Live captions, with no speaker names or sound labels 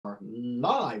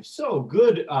live. So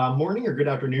good morning or good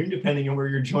afternoon, depending on where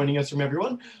you're joining us from,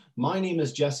 everyone. My name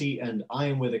is Jesse, and I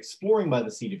am with Exploring by the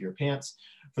Seat of Your Pants.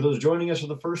 For those joining us for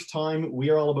the first time,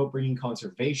 we are all about bringing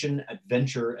conservation,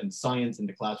 adventure, and science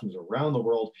into classrooms around the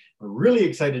world. We're really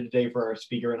excited today for our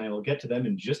speaker, and I will get to them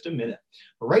in just a minute.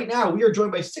 But right now, we are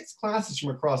joined by 6 classes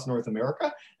from across North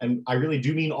America, and I really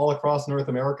do mean all across North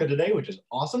America today, which is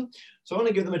awesome. So I want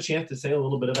to give them a chance to say a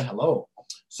little bit of a hello.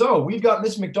 So we've got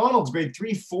Miss McDonald's grade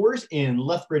 3-4s in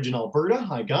Lethbridge in Alberta.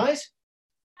 Hi, guys.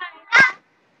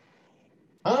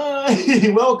 Hi,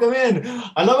 welcome in.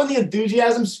 I love when the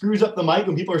enthusiasm screws up the mic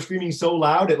when people are screaming so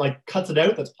loud, it like cuts it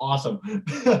out. That's awesome.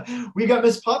 We got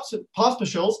Miss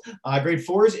Pospashils, grade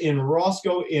 4s in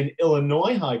Roscoe in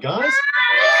Illinois. Hi, guys.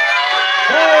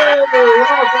 Hey,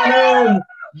 welcome in.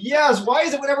 Yes, why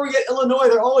is it whenever we get Illinois,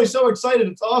 they're always so excited?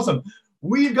 It's awesome.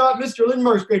 We've got Mr.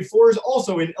 Lindmark's grade 4s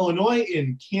also in Illinois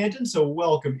in Canton. So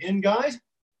welcome in, guys.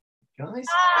 Guys.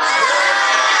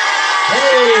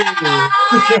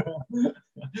 Hey.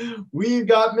 We've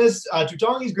got Miss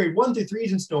Tutangi's grade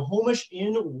 1-3s in Snohomish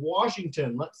in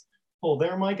Washington. Let's pull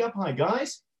their mic up. Hi,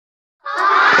 guys.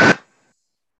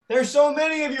 There's so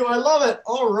many of you. I love it.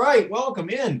 All right, welcome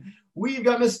in. We've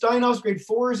got Miss Steinhoff's grade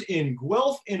 4s in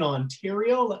Guelph in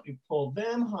Ontario. Let me pull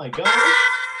them. Hi, guys.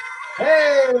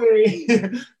 Hey,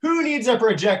 who needs a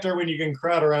projector when you can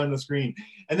crowd around the screen?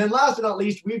 And then last but not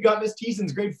least, we've got Miss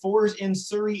Teeson's grade 4s in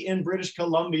Surrey in British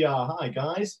Columbia. Hi,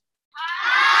 guys.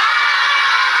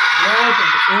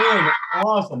 Welcome in.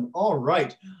 Awesome. All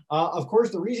right. Of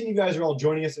course, the reason you guys are all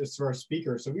joining us is for our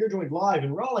speaker. So we are joined live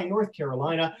in Raleigh, North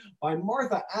Carolina by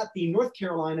Martha at the North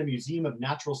Carolina Museum of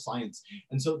Natural Science.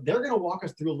 And so they're going to walk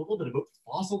us through a little bit about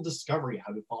fossil discovery,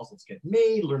 how do fossils get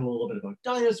made, learn a little bit about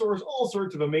dinosaurs, all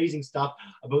sorts of amazing stuff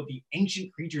about the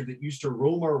ancient creatures that used to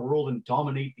roam our world and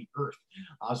dominate the earth.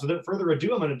 So without further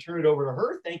ado, I'm going to turn it over to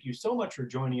her. Thank you so much for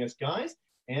joining us, guys,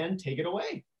 and take it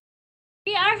away.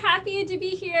 We are happy to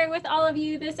be here with all of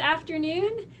you this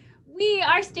afternoon. We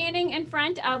are standing in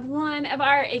front of one of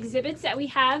our exhibits that we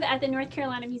have at the North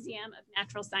Carolina Museum of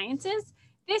Natural Sciences.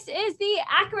 This is the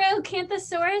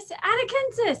Acrocanthosaurus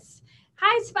atachensis,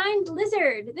 high-spined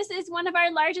lizard. This is one of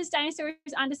our largest dinosaurs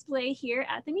on display here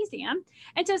at the museum.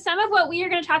 And so some of what we are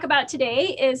going to talk about today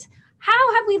is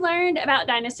how have we learned about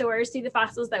dinosaurs through the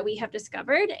fossils that we have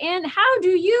discovered? And how do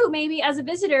you, maybe as a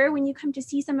visitor, when you come to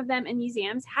see some of them in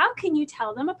museums, how can you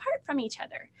tell them apart from each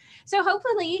other? So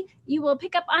hopefully you will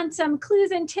pick up on some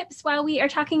clues and tips while we are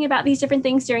talking about these different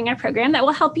things during our program that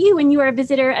will help you when you are a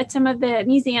visitor at some of the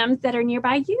museums that are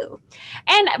nearby you.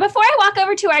 And before I walk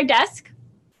over to our desk,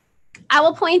 I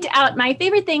will point out my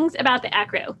favorite things about the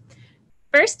acro.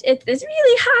 First, it's this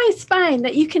really high spine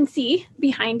that you can see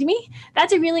behind me.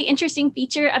 That's a really interesting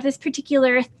feature of this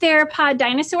particular theropod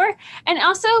dinosaur. And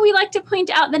also, we like to point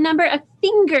out the number of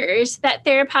fingers that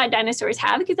theropod dinosaurs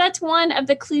have, because that's one of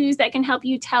the clues that can help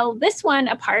you tell this one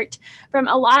apart from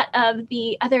a lot of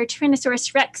the other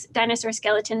Tyrannosaurus rex dinosaur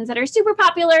skeletons that are super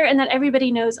popular and that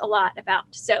everybody knows a lot about.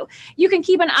 So you can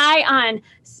keep an eye on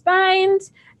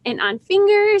spines, and on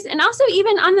fingers, and also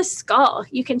even on the skull.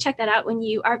 You can check that out when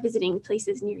you are visiting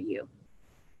places near you.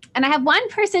 And I have one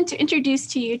person to introduce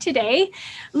to you today.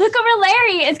 Luca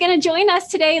Roleri is going to join us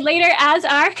today later as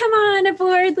our, come on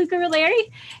aboard, Luca Roleri.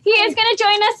 He is going to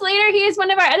join us later. He is one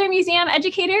of our other museum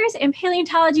educators and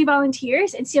paleontology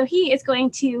volunteers. And so he is going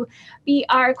to be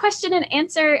our question and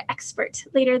answer expert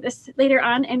later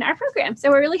on in our program.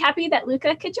 So we're really happy that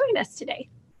Luca could join us today.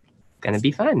 Gonna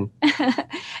be fun.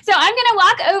 So I'm gonna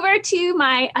walk over to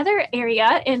my other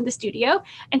area in the studio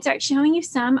and start showing you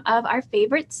some of our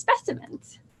favorite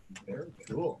specimens. Very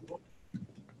cool.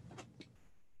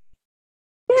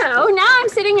 So now I'm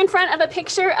sitting in front of a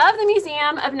picture of the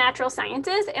Museum of Natural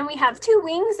Sciences, and we have 2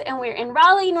 wings, and we're in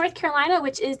Raleigh, North Carolina,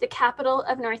 which is the capital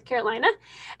of North Carolina.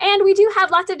 And we do have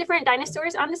lots of different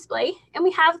dinosaurs on display, and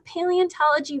we have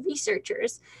paleontology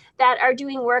researchers that are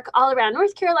doing work all around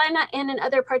North Carolina and in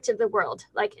other parts of the world,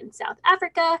 like in South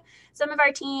Africa. Some of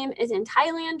our team is in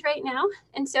Thailand right now.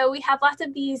 And so we have lots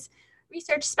of these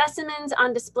research specimens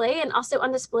on display and also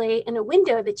on display in a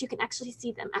window that you can actually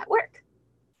see them at work.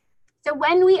 So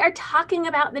when we are talking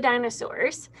about the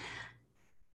dinosaurs,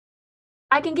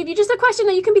 I can give you just a question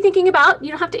that you can be thinking about.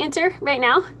 You don't have to answer right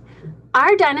now.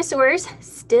 Are dinosaurs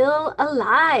still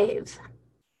alive?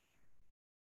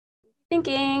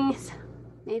 Thinking,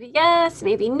 maybe yes,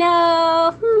 maybe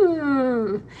no.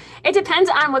 It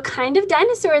depends on what kind of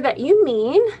dinosaur that you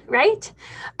mean, right?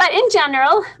 But in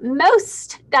general,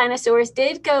 most dinosaurs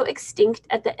did go extinct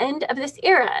at the end of this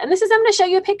era. And I'm going to show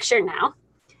you a picture now.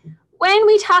 When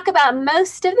we talk about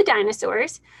most of the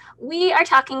dinosaurs, we are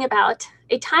talking about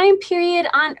a time period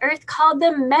on Earth called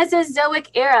the Mesozoic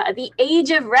era, the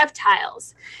age of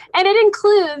reptiles. And it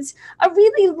includes a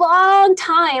really long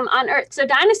time on Earth. So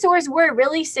dinosaurs were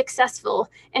really successful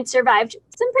and survived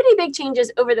some pretty big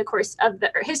changes over the course of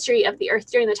the history of the Earth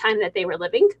during the time that they were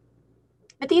living.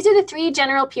 But these are the three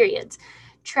general periods: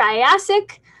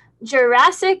 Triassic,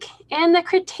 Jurassic, and the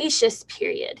Cretaceous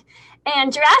period.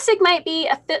 And Jurassic might be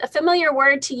a familiar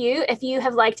word to you if you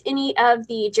have liked any of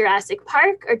the Jurassic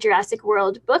Park or Jurassic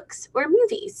World books or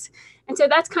movies. And so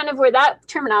that's kind of where that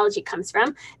terminology comes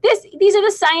from. These are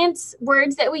the science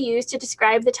words that we use to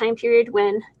describe the time period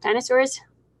when dinosaurs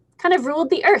kind of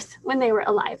ruled the earth when they were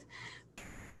alive.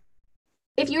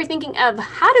 If you were thinking of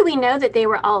how do we know that they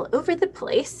were all over the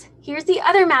place, here's the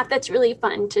other map that's really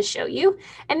fun to show you.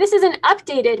 And this is an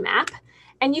updated map.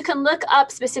 And you can look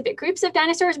up specific groups of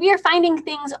dinosaurs. We are finding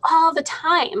things all the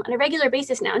time on a regular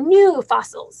basis now, new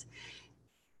fossils.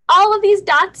 All of these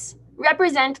dots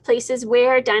represent places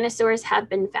where dinosaurs have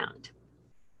been found.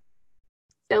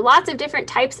 So lots of different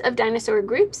types of dinosaur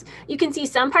groups. You can see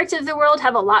some parts of the world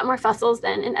have a lot more fossils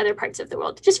than in other parts of the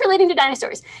world, just relating to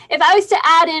dinosaurs. If I was to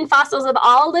add in fossils of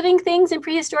all living things and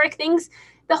prehistoric things,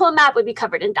 the whole map would be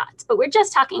covered in dots, but we're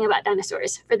just talking about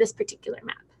dinosaurs for this particular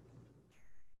map.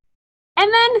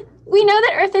 And then we know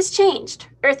that Earth has changed.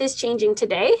 Earth is changing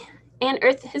today, and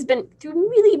Earth has been through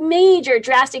really major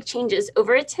drastic changes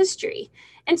over its history.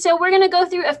 And so we're going to go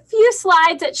through a few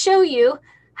slides that show you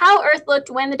how Earth looked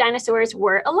when the dinosaurs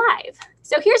were alive.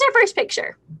 So here's our first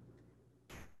picture.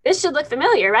 This should look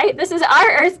familiar, right? This is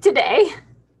our Earth today.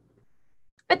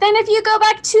 But then if you go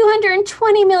back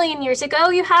 220 million years ago,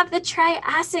 you have the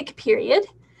Triassic period,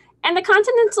 and the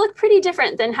continents look pretty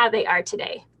different than how they are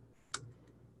today.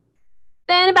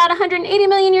 Then about 180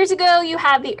 million years ago, you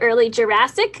have the early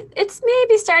Jurassic. It's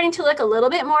maybe starting to look a little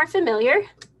bit more familiar.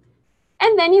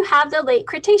 And then you have the late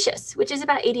Cretaceous, which is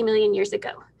about 80 million years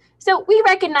ago. So we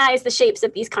recognize the shapes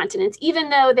of these continents, even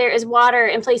though there is water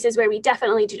in places where we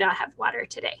definitely do not have water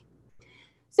today.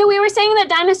 So we were saying that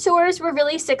dinosaurs were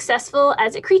really successful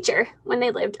as a creature when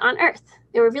they lived on Earth.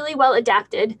 They were really well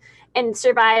adapted and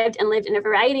survived and lived in a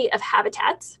variety of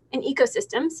habitats and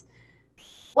ecosystems.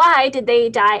 Why did they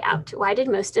die out? Why did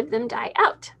most of them die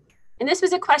out? And this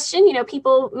was a question,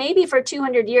 people maybe for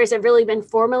 200 years have really been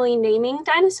formally naming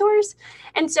dinosaurs.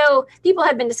 And so people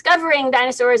have been discovering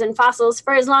dinosaurs and fossils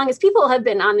for as long as people have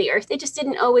been on the earth. They just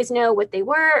didn't always know what they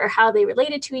were or how they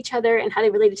related to each other and how they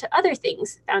related to other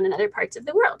things found in other parts of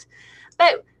the world.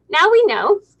 But now we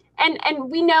know, and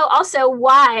we know also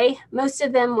why most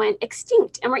of them went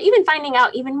extinct. And we're even finding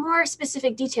out even more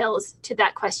specific details to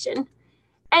that question.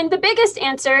 And the biggest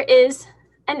answer is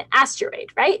an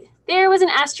asteroid, right? There was an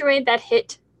asteroid that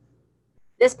hit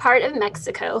this part of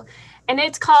Mexico, and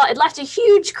it left a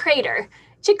huge crater,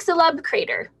 Chicxulub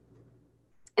crater.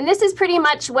 And this is pretty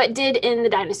much what did in the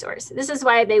dinosaurs. This is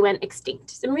why they went extinct.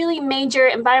 Some really major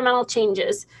environmental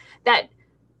changes that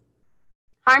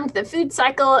harmed the food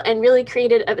cycle and really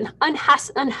created an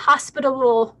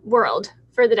unhospitable world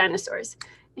for the dinosaurs.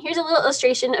 And here's a little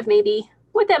illustration of maybe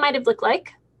what that might have looked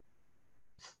like.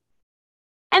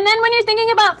 And then when you're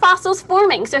thinking about fossils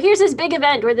forming, so here's this big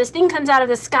event where this thing comes out of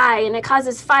the sky and it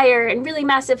causes fire and really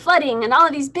massive flooding and all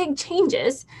of these big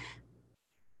changes.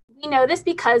 We know this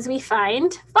because we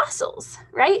find fossils,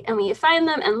 right? And we find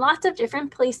them in lots of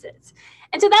different places.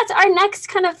 And so that's our next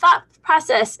kind of thought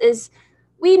process is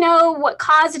we know what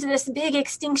caused this big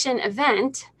extinction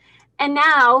event. And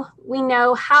now we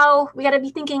know how we got to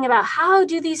be thinking about how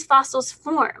do these fossils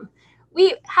form?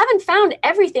 We haven't found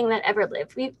everything that ever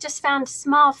lived. We've just found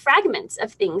small fragments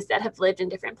of things that have lived in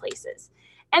different places.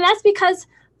 And that's because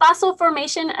fossil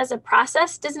formation as a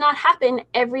process does not happen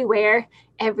everywhere,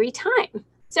 every time.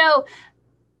 So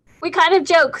we kind of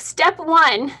joke, step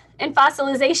one in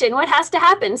fossilization, what has to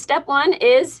happen? Step one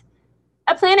is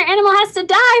a plant or animal has to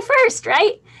die first,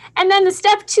 right? And then the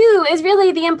step two is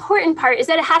really the important part, is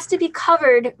that it has to be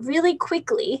covered really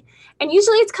quickly. And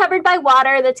usually it's covered by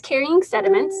water that's carrying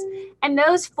sediments, and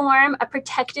those form a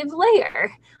protective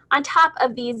layer on top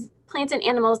of these plants and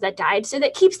animals that died, so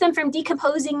that keeps them from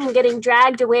decomposing and getting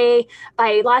dragged away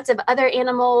by lots of other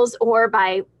animals or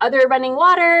by other running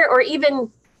water or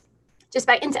even just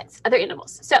by insects, other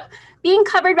animals. So being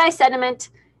covered by sediment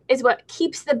is what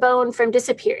keeps the bone from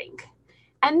disappearing.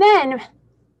 And then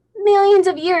millions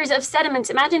of years of sediments,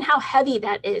 imagine how heavy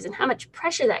that is and how much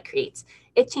pressure that creates.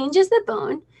 It changes the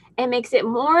bone and makes it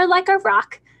more like a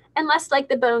rock and less like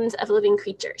the bones of living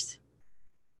creatures.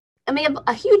 And we have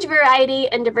a huge variety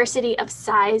and diversity of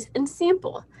size and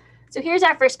sample. So here's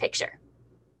our first picture.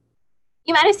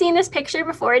 You might have seen this picture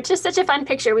before. It's just such a fun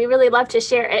picture. We really love to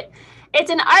share it. It's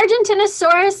an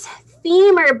Argentinosaurus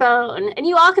femur bone. And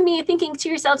you all can be thinking to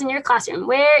yourselves in your classroom,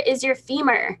 where is your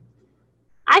femur?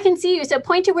 I can see you, so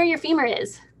point to where your femur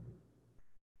is.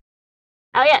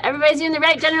 Oh yeah, everybody's doing the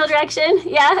right general direction.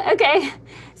 Yeah, okay.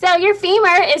 So your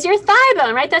femur is your thigh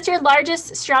bone, right? That's your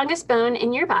largest, strongest bone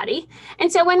in your body.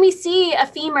 And so when we see a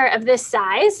femur of this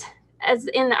size, as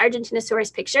in the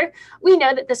Argentinosaurus picture, we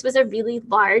know that this was a really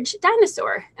large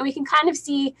dinosaur. And we can kind of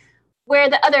see where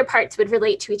the other parts would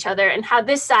relate to each other and how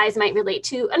this size might relate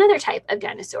to another type of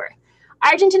dinosaur.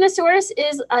 Argentinosaurus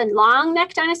is a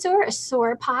long-necked dinosaur, a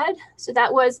sauropod. So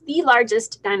that was the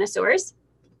largest dinosaurs.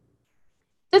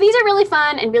 So these are really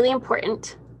fun and really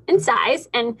important in size,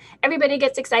 and everybody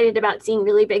gets excited about seeing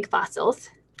really big fossils.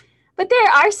 But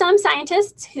there are some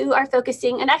scientists who are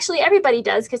focusing, and actually everybody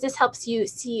does, because this helps you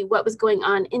see what was going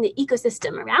on in the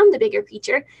ecosystem around the bigger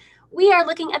creature. We are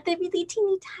looking at the really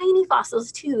teeny tiny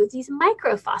fossils too, these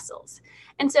microfossils.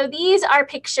 And so these are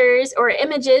pictures or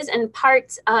images and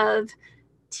parts of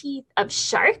teeth of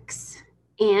sharks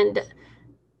and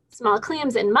small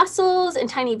clams and mussels and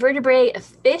tiny vertebrae of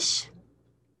fish.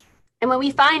 And when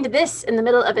we find this in the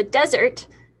middle of a desert,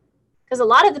 because a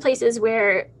lot of the places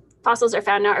where fossils are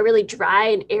found now are really dry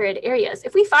and arid areas.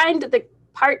 If we find the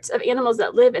parts of animals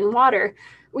that live in water,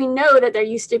 we know that there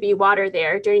used to be water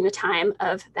there during the time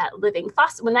of that living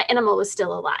fossil, when that animal was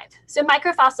still alive. So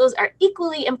microfossils are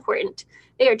equally important.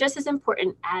 They are just as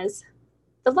important as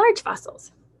the large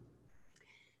fossils.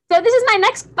 So this is my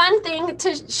next fun thing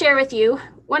to share with you.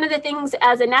 One of the things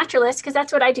as a naturalist, because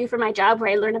that's what I do for my job,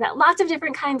 where I learn about lots of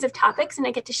different kinds of topics and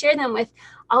I get to share them with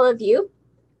all of you.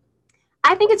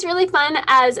 I think it's really fun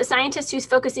as a scientist who's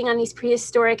focusing on these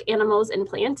prehistoric animals and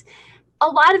plants. A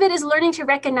lot of it is learning to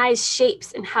recognize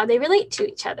shapes and how they relate to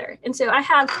each other. And so I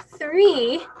have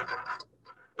three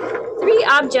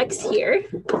objects here,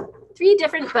 three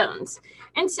different bones.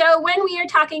 And so when we are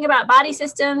talking about body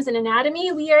systems and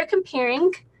anatomy, we are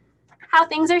comparing how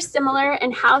things are similar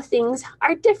and how things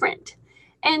are different.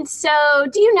 And so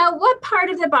do you know what part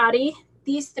of the body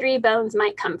these three bones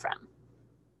might come from?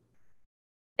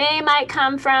 They might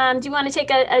come from, do you want to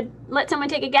take let someone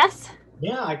take a guess?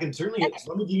 Yeah, I can certainly. Okay.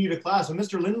 Let me give you to class. So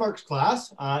Mr. Lindmark's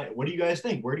class, what do you guys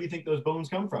think? Where do you think those bones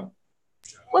come from?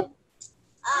 What?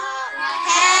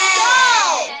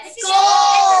 Head,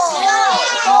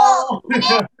 skull.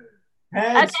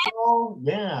 Head, skull,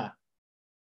 yeah.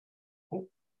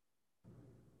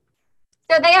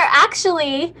 So they are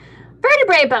actually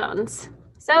vertebrae bones.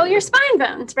 So your spine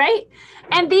bones, right?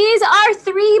 And these are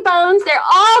three bones. They're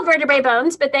all vertebrae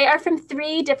bones, but they are from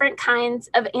three different kinds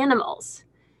of animals.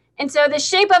 And so the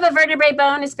shape of a vertebrae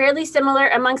bone is fairly similar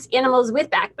amongst animals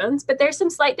with backbones, but there's some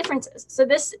slight differences. So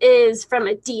this is from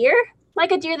a deer,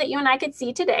 like a deer that you and I could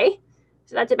see today.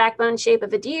 So that's a backbone shape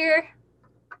of a deer.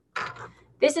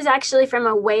 This is actually from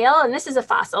a whale, and this is a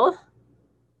fossil.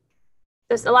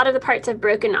 So a lot of the parts have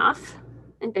broken off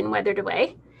and been weathered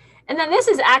away. And then this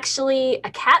is actually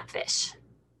a catfish.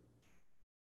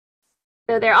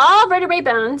 So they're all vertebrae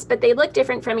bones, but they look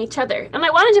different from each other. And I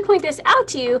wanted to point this out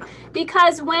to you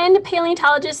because when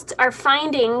paleontologists are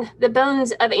finding the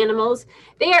bones of animals,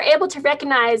 they are able to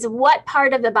recognize what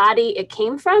part of the body it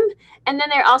came from. And then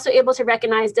they're also able to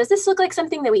recognize, does this look like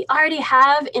something that we already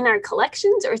have in our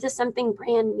collections, or is this something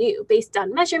brand new based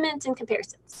on measurements and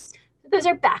comparisons? Those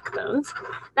are backbones.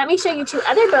 Let me show you two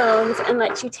other bones and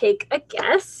let you take a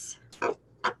guess.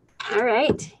 All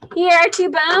right, here are two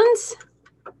bones.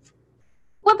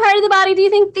 What part of the body do you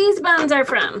think these bones are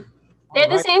from? They're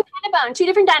the same kind of bone, two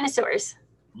different dinosaurs.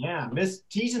 Yeah, Miss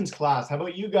Teason's class. How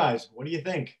about you guys? What do you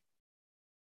think?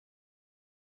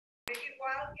 Make it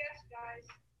wild guess, guys.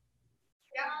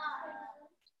 Yeah.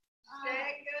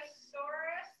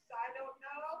 Stegosaurus, I don't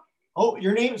know. Oh,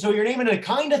 your name. So you're naming a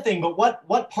kind of thing, but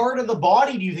what part of the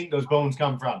body do you think those bones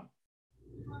come from?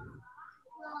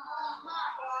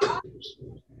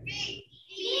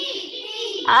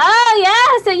 Oh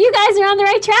yeah, so you guys are on the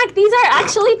right track. These are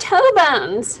actually toe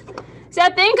bones. So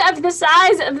think of the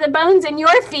size of the bones in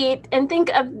your feet and think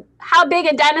of how big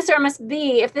a dinosaur must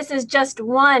be if this is just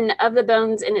one of the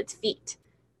bones in its feet.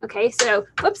 Okay, so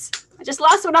whoops, I just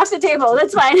lost one off the table.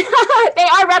 That's fine. They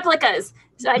are replicas,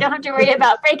 so I don't have to worry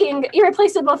about breaking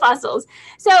irreplaceable fossils.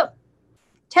 So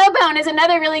toe bone is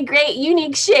another really great,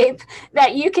 unique shape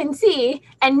that you can see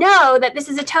and know that this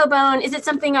is a toe bone. Is it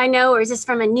something I know, or is this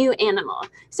from a new animal?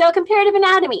 So comparative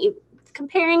anatomy,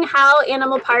 comparing how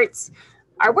animal parts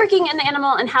are working in the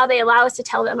animal and how they allow us to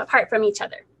tell them apart from each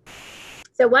other.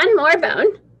 So one more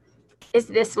bone is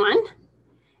this one.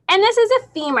 And this is a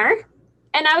femur.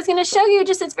 And I was going to show you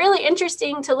just, it's really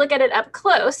interesting to look at it up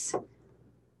close.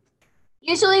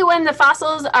 Usually when the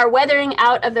fossils are weathering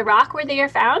out of the rock where they are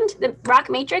found, the rock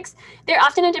matrix, they're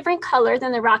often a different color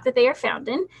than the rock that they are found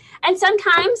in. And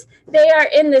sometimes they are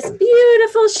in this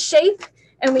beautiful shape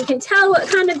and we can tell what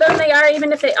kind of bone they are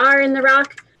even if they are in the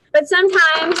rock. But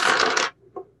sometimes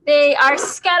they are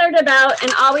scattered about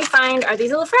and all we find are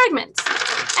these little fragments.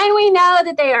 And we know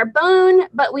that they are bone,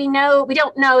 but we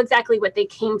don't know exactly what they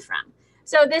came from.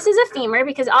 So this is a femur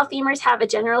because all femurs have a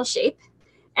general shape.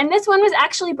 And this one was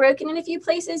actually broken in a few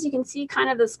places. You can see kind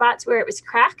of the spots where it was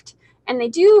cracked. And they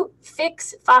do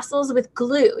fix fossils with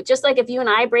glue. Just like if you and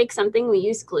I break something, we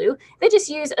use glue. They just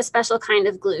use a special kind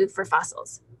of glue for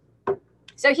fossils.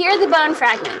 So here are the bone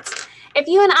fragments. If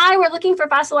you and I were looking for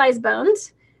fossilized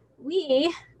bones,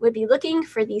 we would be looking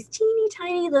for these teeny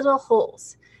tiny little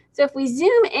holes. So if we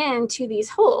zoom into these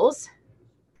holes,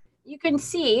 you can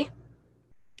see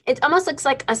it almost looks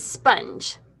like a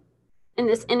sponge in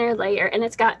this inner layer, and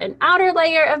it's got an outer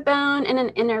layer of bone and an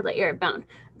inner layer of bone.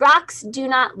 Rocks do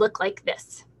not look like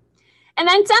this. And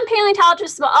then some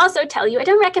paleontologists will also tell you, I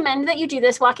don't recommend that you do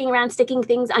this walking around sticking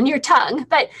things on your tongue,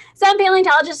 but some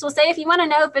paleontologists will say if you want to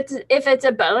know if it's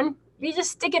a bone, you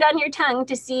just stick it on your tongue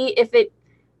to see if it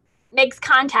makes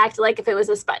contact like if it was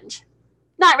a sponge.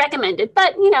 Not recommended,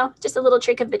 but just a little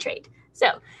trick of the trade. So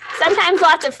sometimes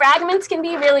lots of fragments can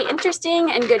be really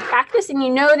interesting and good practice, and you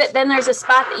know that then there's a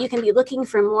spot that you can be looking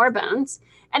for more bones.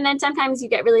 And then sometimes you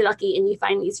get really lucky and you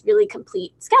find these really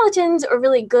complete skeletons or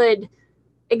really good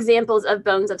examples of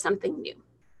bones of something new.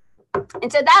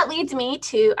 And so that leads me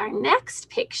to our next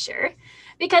picture,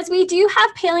 because we do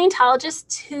have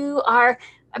paleontologists who are,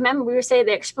 remember we were saying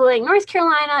they're exploring North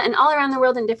Carolina and all around the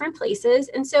world in different places.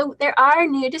 And so there are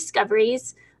new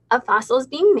discoveries of fossils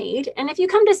being made. And if you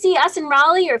come to see us in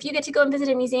Raleigh, or if you get to go and visit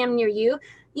a museum near you,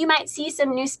 you might see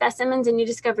some new specimens and new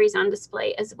discoveries on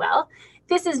display as well.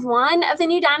 This is one of the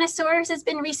new dinosaurs that's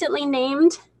been recently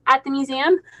named at the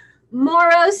museum,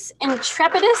 Moros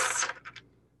intrepidus.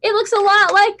 It looks a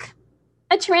lot like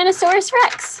a Tyrannosaurus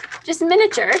Rex, just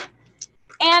miniature.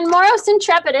 And Moros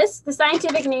intrepidus, the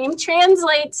scientific name,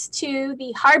 translates to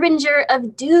the harbinger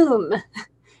of doom,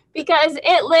 because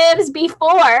it lives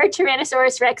before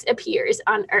Tyrannosaurus Rex appears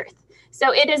on Earth.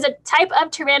 So it is a type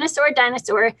of tyrannosaur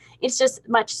dinosaur. It's just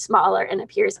much smaller and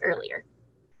appears earlier.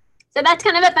 So that's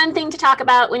kind of a fun thing to talk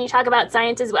about when you talk about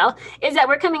science as well, is that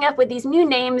we're coming up with these new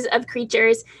names of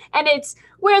creatures, and it's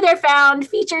where they're found,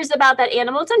 features about that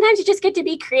animal. Sometimes you just get to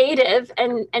be creative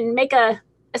and make a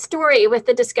story with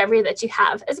the discovery that you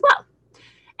have as well.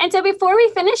 And so before we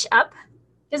finish up,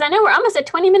 because I know we're almost at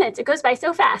 20 minutes, it goes by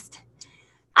so fast,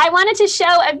 I wanted to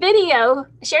show a video,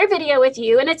 share a video with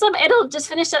you, and it'll just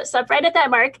finish us up right at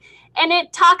that mark. And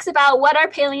it talks about what our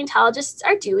paleontologists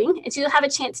are doing. And so you'll have a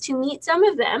chance to meet some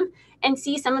of them and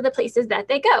see some of the places that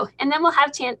they go. And then we'll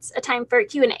have a time for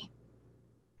Q&A.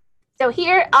 So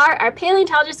here are our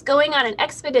paleontologists going on an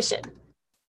expedition.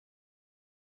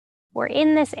 We're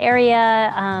in this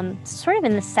area, sort of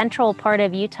in the central part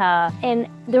of Utah. And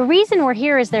the reason we're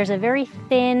here is there's a very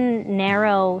thin,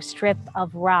 narrow strip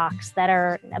of rocks that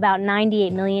are about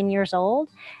 98 million years old.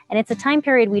 And it's a time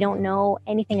period we don't know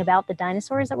anything about the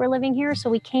dinosaurs that were living here. So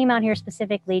we came out here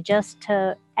specifically just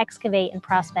to excavate and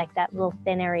prospect that little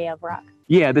thin area of rock.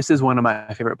 Yeah, this is one of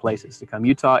my favorite places to come.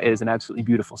 Utah is an absolutely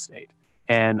beautiful state.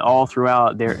 And all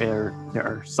throughout, there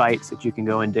are sites that you can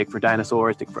go and dig for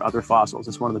dinosaurs, dig for other fossils.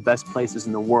 It's one of the best places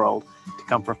in the world to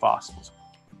come for fossils.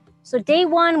 So day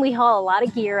one, we haul a lot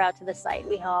of gear out to the site.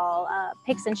 We haul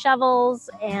picks and shovels,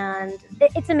 and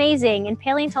it's amazing. In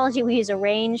paleontology, we use a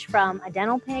range from a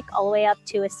dental pick all the way up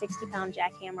to a 60-pound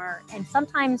jackhammer. And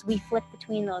sometimes we flip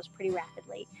between those pretty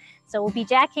rapidly. So we'll be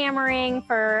jackhammering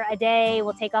for a day.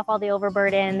 We'll take off all the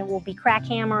overburden. We'll be crack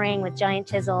hammering with giant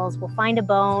chisels. We'll find a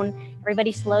bone.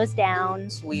 Everybody slows down.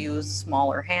 We use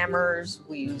smaller hammers.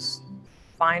 We use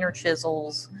finer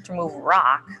chisels to remove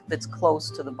rock that's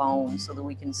close to the bone so that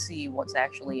we can see what's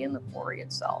actually in the quarry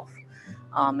itself.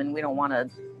 And we don't want to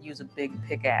use a big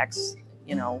pickaxe,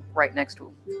 right next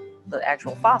to the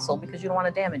actual fossil because you don't want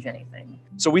to damage anything.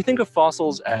 So we think of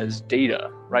fossils as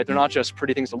data, right? They're not just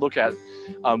pretty things to look at.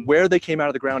 Where they came out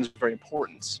of the ground is very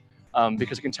important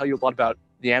because it can tell you a lot about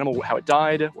the animal, how it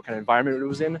died, what kind of environment it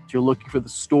was in. You're looking for the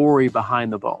story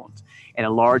behind the bones. And a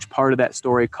large part of that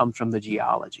story comes from the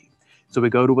geology. So we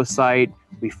go to a site,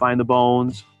 we find the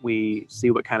bones, we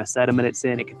see what kind of sediment it's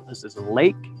in. Is it a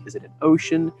lake? Is it an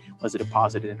ocean? Was it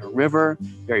deposited in a river,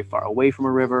 very far away from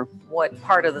a river? What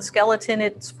part of the skeleton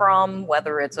it's from,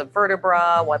 whether it's a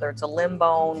vertebra, whether it's a limb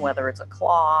bone, whether it's a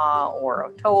claw or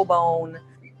a toe bone.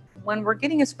 When we're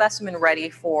getting a specimen ready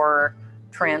for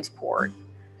transport,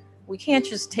 We can't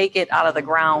just take it out of the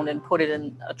ground and put it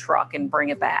in a truck and bring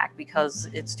it back because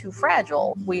it's too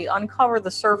fragile. We uncover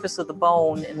the surface of the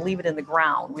bone and leave it in the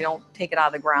ground. We don't take it out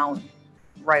of the ground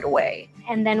right away.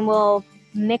 And then we'll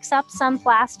mix up some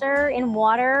plaster in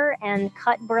water and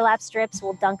cut burlap strips.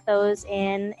 We'll dunk those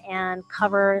in and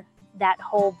cover that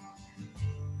whole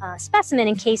specimen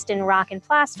encased in rock and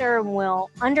plaster. And we'll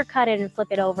undercut it and flip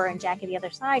it over and jack it the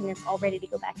other side, and it's all ready to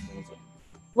go back to the museum.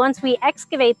 Once we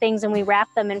excavate things and we wrap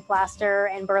them in plaster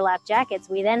and burlap jackets,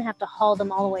 we then have to haul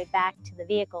them all the way back to the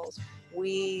vehicles.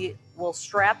 We will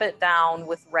strap it down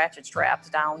with ratchet straps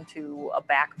down to a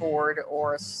backboard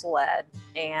or a sled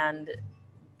and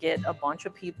get a bunch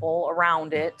of people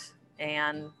around it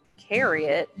and carry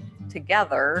it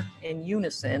together in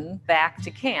unison back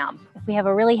to camp. If we have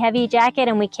a really heavy jacket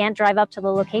and we can't drive up to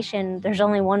the location, there's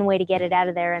only one way to get it out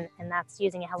of there, and that's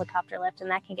using a helicopter lift, and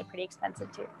that can get pretty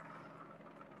expensive too.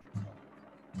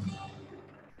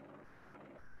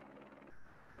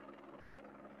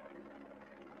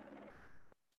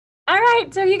 All right,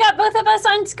 so you got both of us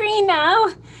on screen now.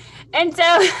 And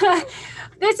so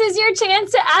this is your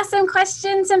chance to ask some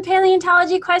questions, some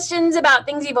paleontology questions about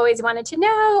things you've always wanted to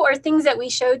know or things that we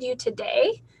showed you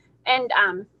today. And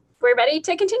we're ready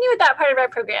to continue with that part of our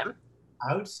program.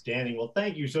 Outstanding. Well,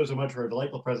 thank you so much for a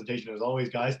delightful presentation as always,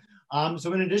 guys.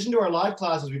 So in addition to our live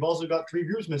classes, we've also got 3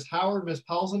 groups, Miss Howard, Miss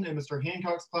Pelson, and Mr.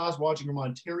 Hancock's class watching from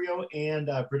Ontario and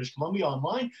British Columbia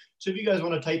online. So if you guys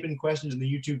want to type in questions in the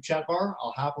YouTube chat bar,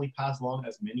 I'll happily pass along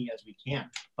as many as we can.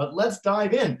 But let's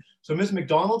dive in. So Miss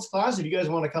McDonald's class, if you guys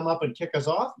want to come up and kick us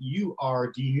off, you are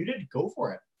demuted. Go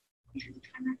for it.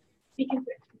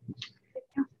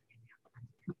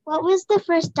 What was the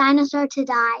first dinosaur to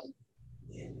die?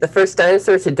 The first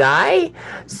dinosaur to die?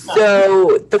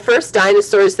 So the first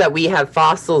dinosaurs that we have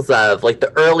fossils of, like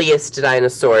the earliest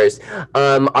dinosaurs,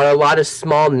 are a lot of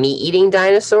small meat-eating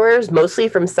dinosaurs, mostly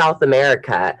from South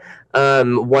America.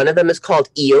 One of them is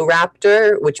called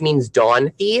Eoraptor, which means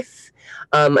dawn thief.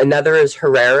 Another is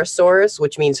Herrerasaurus,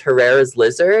 which means Herrera's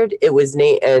lizard. It was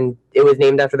named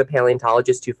after the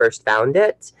paleontologist who first found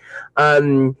it.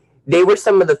 They were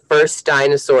some of the first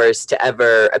dinosaurs to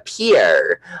ever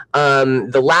appear.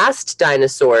 The last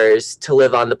dinosaurs to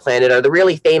live on the planet are the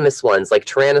really famous ones, like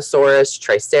Tyrannosaurus,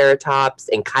 Triceratops,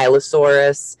 and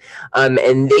Ankylosaurus.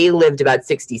 And they lived about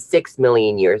 66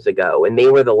 million years ago, and they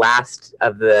were the last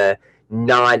of the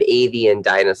non-avian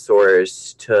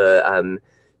dinosaurs to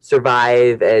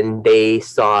survive, and they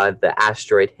saw the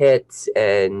asteroid hit,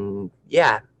 and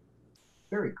yeah.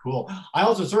 Very cool. I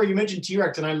also, sorry, you mentioned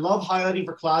T-Rex, and I love highlighting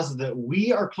for classes that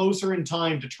we are closer in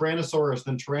time to Tyrannosaurus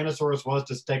than Tyrannosaurus was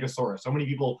to Stegosaurus. So many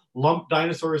people lump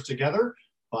dinosaurs together,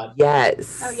 but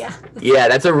yes. Oh yeah. Yeah,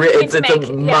 that's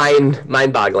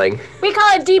mind-boggling. We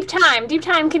call it deep time. Deep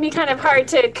time can be kind of hard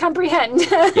to comprehend.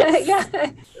 Yes. Yeah.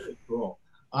 Very cool.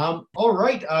 All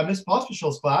right, Miss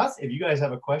Pospisil's class, if you guys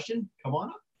have a question, come on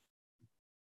up.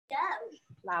 Go.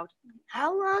 Loud.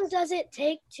 How long does it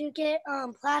take to get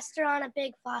plaster on a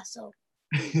big fossil?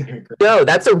 No,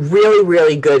 that's a really,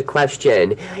 really good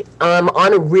question.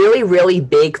 On a really, really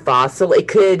big fossil, it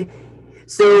could.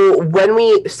 So what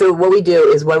we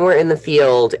do is when we're in the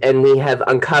field and we have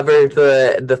uncovered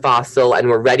the fossil and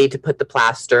we're ready to put the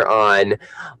plaster on,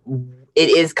 it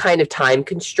is kind of time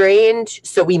constrained.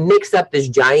 So we mix up this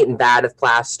giant vat of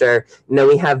plaster, and then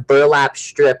we have burlap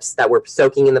strips that we're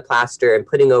soaking in the plaster and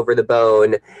putting over the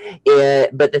bone.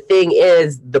 But the thing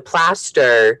is, the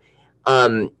plaster,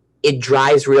 it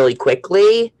dries really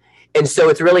quickly. And so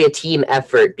it's really a team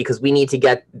effort because we need to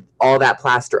get all that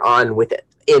plaster on with it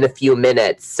in a few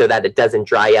minutes so that it doesn't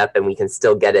dry up and we can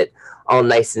still get it all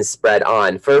nice and spread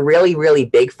on. For a really, really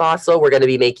big fossil, we're going to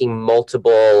be making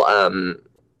multiple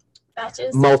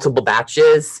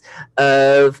batches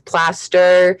of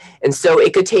plaster, and so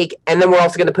it could take, and then we're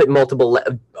also going to put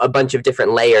a bunch of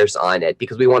different layers on it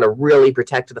because we want to really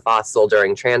protect the fossil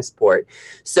during transport.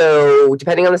 So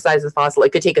depending on the size of the fossil,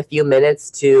 it could take a few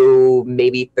minutes to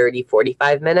maybe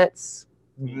 30-45 minutes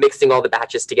mixing all the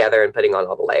batches together and putting on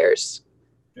all the layers.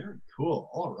 Very cool.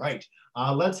 All right,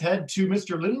 let's head to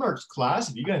Mr. Lindmark's class.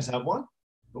 If you guys have one,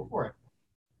 go for it.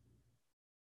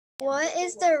 What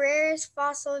is the rarest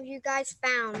fossil you guys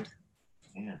found?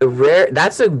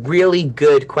 That's a really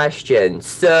good question.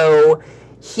 So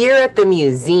here at the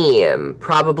museum,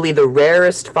 probably the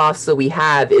rarest fossil we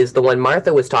have is the one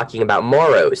Martha was talking about,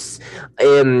 Moros.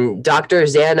 Dr.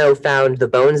 Zano found the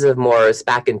bones of Moros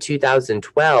back in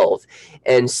 2012.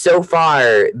 And so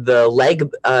far, the leg,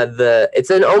 it's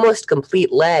an almost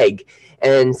complete leg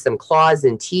and some claws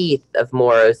and teeth of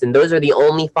Moros. And those are the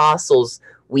only fossils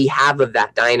we have of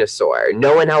that dinosaur.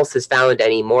 No one else has found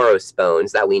any Moros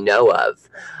bones that we know of.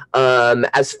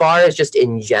 As far as just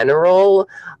in general,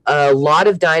 a lot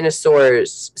of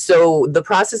dinosaurs, so the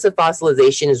process of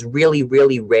fossilization is really,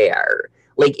 really rare.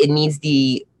 Like it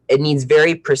needs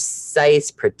very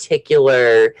precise,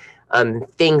 particular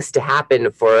things to happen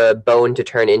for a bone to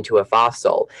turn into a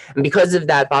fossil. And because of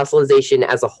that, fossilization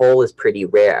as a whole is pretty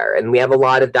rare. And we have a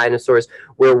lot of dinosaurs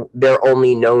where they're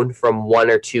only known from 1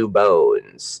 or 2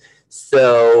 bones.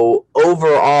 So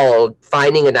overall,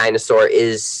 finding a dinosaur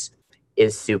is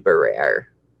super rare.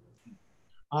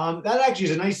 That actually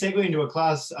is a nice segue into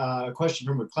a question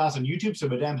from a class on YouTube. So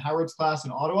Madame Howard's class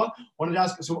in Ottawa wanted to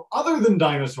ask, so other than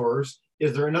dinosaurs,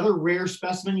 is there another rare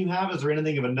specimen you have? Is there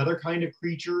anything of another kind of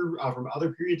creature from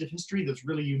other periods of history that's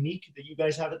really unique that you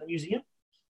guys have at the museum?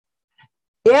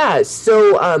 Yeah,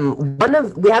 so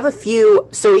we have a few.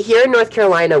 So here in North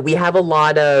Carolina, we have a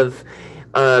lot of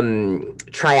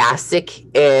Triassic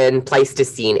and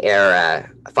Pleistocene era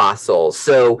fossils.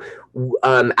 So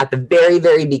at the very,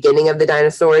 very beginning of the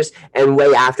dinosaurs and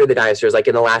way after the dinosaurs, like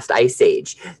in the last ice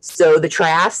age. So the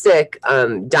Triassic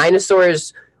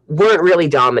dinosaurs weren't really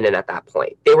dominant at that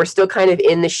point. They were still kind of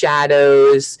in the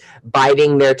shadows,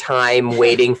 biding their time,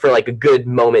 waiting for like a good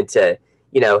moment to,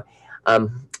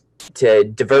 to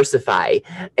diversify.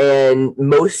 And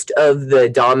most of the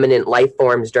dominant life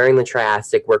forms during the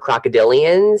Triassic were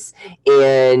crocodilians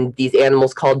and these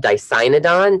animals called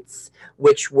dicynodonts,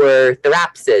 which were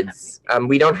therapsids.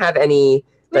 We don't have any.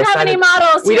 We don't have any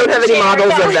models. We don't have any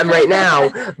models of them right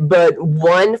now. But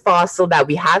one fossil that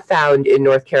we have found in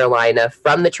North Carolina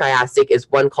from the Triassic is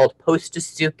one called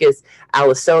Postosuchus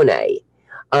alisone.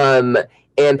 And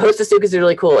Postosuchus is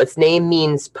really cool. Its name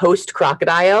means post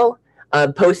crocodile.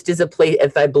 Post is a place,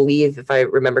 if I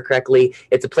remember correctly,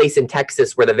 it's a place in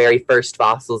Texas where the very first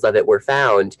fossils of it were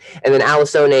found. And then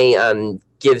alisone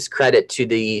gives credit to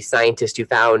the scientist who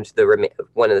found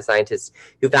one of the scientists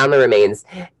who found the remains.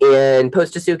 And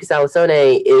Postosuchus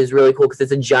alisone is really cool because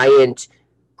it's a giant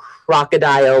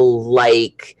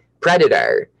crocodile-like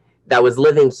predator that was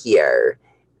living here.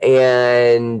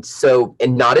 And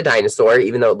not a dinosaur,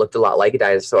 even though it looked a lot like a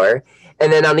dinosaur.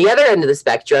 And then on the other end of the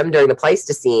spectrum, during the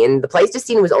Pleistocene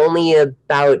was only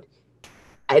about,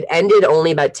 it ended only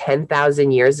about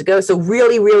 10,000 years ago. So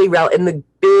really, really, in the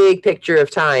big picture of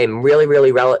time, really,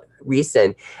 really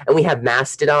recent. And we have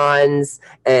mastodons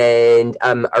and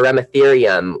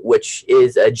Arematherium, which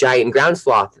is a giant ground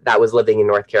sloth that was living in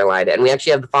North Carolina. And we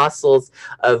actually have the fossils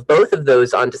of both of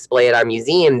those on display at our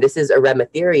museum. This is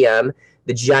Arematherium,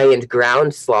 the giant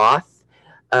ground sloth.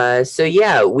 So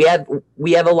yeah, we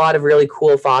have a lot of really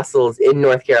cool fossils in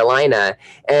North Carolina,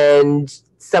 and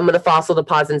some of the fossil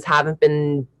deposits haven't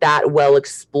been that well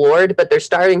explored, but they're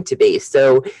starting to be.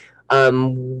 So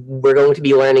we're going to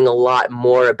be learning a lot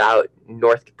more about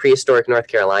prehistoric North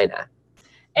Carolina.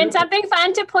 And something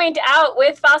fun to point out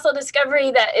with fossil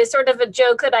discovery that is sort of a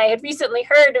joke that I had recently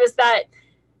heard was that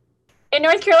in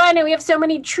North Carolina, we have so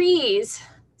many trees.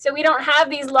 So we don't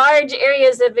have these large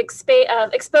areas of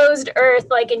exposed earth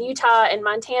like in Utah and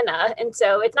Montana. And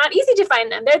so it's not easy to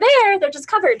find them. They're there, they're just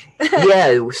covered.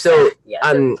 Yeah, so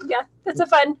that's a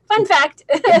fun fact.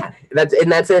 Yeah,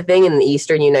 that's the thing in the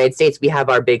eastern United States. We have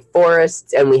our big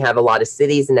forests and we have a lot of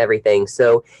cities and everything.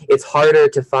 So it's harder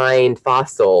to find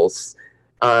fossils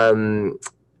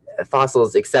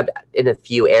except in a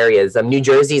few areas. New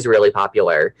Jersey is really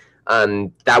popular.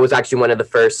 That was actually one of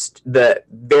the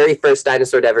very first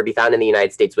dinosaur to ever be found in the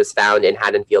United States was found in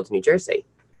Haddonfield, New Jersey.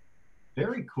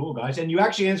 Very cool, guys. And you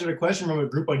actually answered a question from a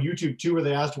group on YouTube too, where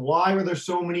they asked, why were there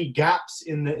so many gaps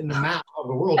in the map of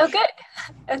the world? Oh, good.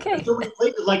 Okay. There's so many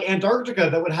places like Antarctica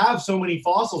that would have so many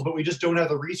fossils, but we just don't have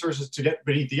the resources to get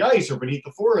beneath the ice or beneath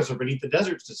the forest or beneath the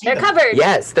deserts to see them. They're covered.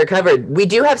 Yes, they're covered. We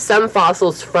do have some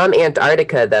fossils from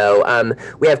Antarctica, though.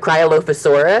 We have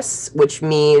Cryolophosaurus, which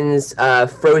means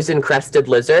frozen crested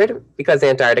lizard, because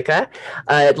Antarctica.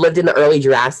 It lived in the early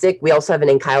Jurassic. We also have an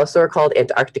ankylosaur called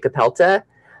Antarcticapelta.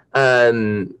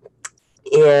 And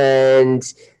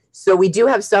so we do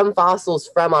have some fossils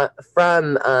from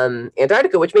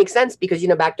Antarctica, which makes sense because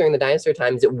back during the dinosaur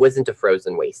times it wasn't a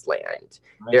frozen wasteland.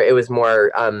 Right. It was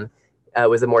more it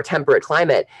was a more temperate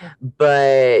climate,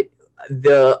 but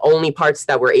the only parts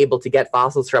that we're able to get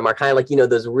fossils from are kind of like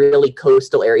those really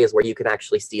coastal areas where you can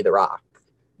actually see the rock.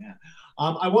 Yeah.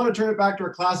 I want to turn it back to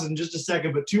our classes in just a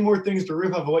second, but 2 more things to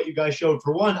riff off of what you guys showed.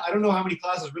 For one, I don't know how many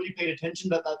classes really paid attention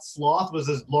that sloth was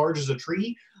as large as a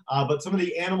tree, but some of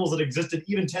the animals that existed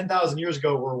even 10,000 years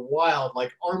ago were wild,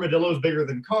 like armadillos bigger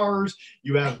than cars.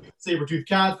 You have saber-toothed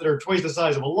cats that are twice the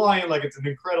size of a lion. Like, it's an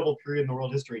incredible period in the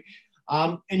world history.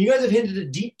 And you guys have hinted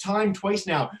at deep time twice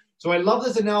now. So I love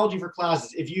this analogy for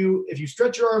classes. If you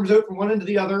stretch your arms out from one end to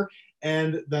the other,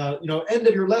 and the end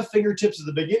of your left fingertips is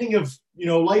the beginning of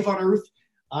life on Earth,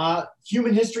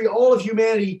 human history, all of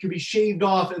humanity could be shaved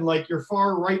off in like your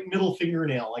far right middle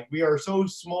fingernail. Like we are so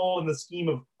small in the scheme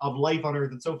of life on Earth.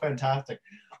 It's so fantastic.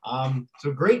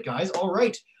 So great, guys. All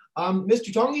right.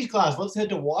 Mr. Tongi's class, let's head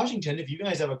to Washington. If you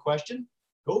guys have a question,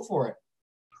 go for it.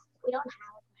 We don't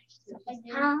have a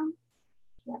question.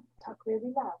 Yeah, talk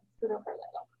really loud. Scoot over a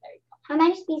little. There you go. How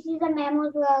many species of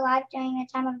mammals were alive during the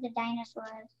time of the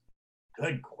dinosaurs?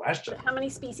 Good question. How many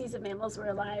species of mammals were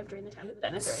alive during the time of the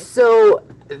dinosaurs? So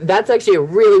that's actually a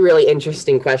really, really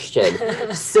interesting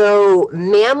question. So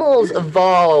mammals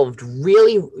evolved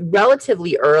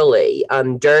relatively early.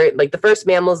 During the first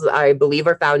mammals, I believe,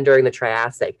 are found during the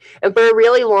Triassic. And for a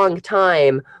really long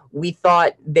time, we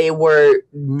thought they were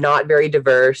not very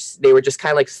diverse. They were just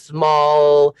kind of like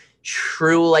small,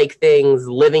 shrew-like things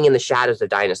living in the shadows of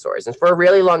dinosaurs. And for a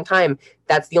really long time,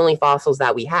 that's the only fossils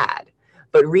that we had.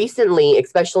 But recently,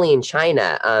 especially in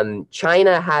China,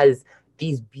 China has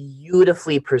these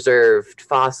beautifully preserved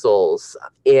fossils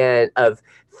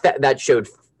that showed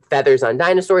feathers on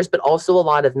dinosaurs, but also a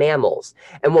lot of mammals.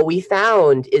 And what we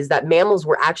found is that mammals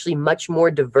were actually much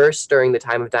more diverse during the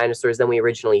time of dinosaurs than we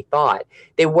originally thought.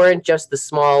 They weren't just the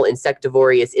small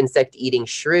insectivorous, insect-eating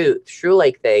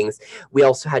shrew-like things. We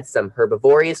also had some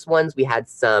herbivorous ones. We had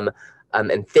some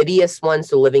amphibious ones,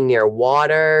 so living near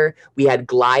water. We had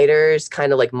gliders,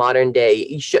 kind of like modern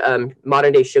day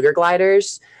sugar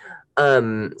gliders. So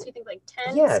you think like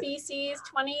 10 species,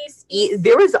 20 species?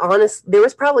 There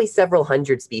was probably several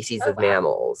hundred species of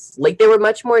mammals. Like they were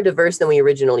much more diverse than we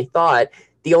originally thought.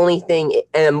 The only thing,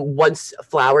 once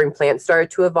flowering plants started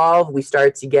to evolve, we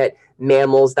started to get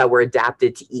mammals that were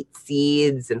adapted to eat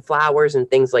seeds and flowers and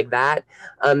things like that.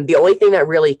 The only thing that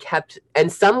really kept,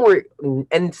 and some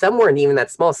weren't even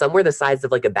that small. Some were the size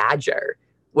of like a badger,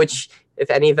 which if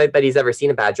anybody's ever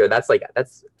seen a badger,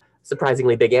 that's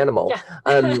surprisingly big animal.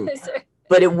 Yeah.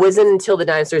 But it wasn't until the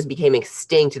dinosaurs became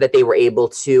extinct that they were able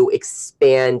to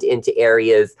expand into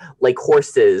areas like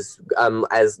horses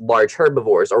as large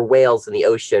herbivores, or whales in the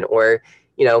ocean, or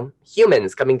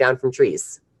humans coming down from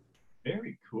trees.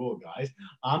 Very cool, guys.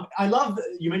 I love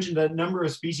you mentioned the number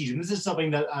of species, and this is something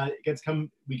that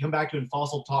we come back to in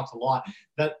fossil talks a lot.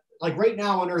 That like right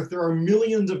now on Earth there are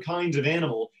millions of kinds of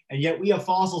animal, and yet we have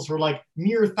fossils for like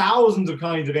mere thousands of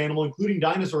kinds of animal, including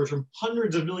dinosaurs from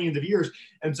hundreds of millions of years.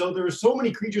 And so there are so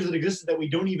many creatures that existed that we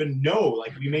don't even know.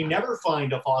 Like we may never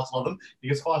find a fossil of them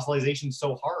because fossilization is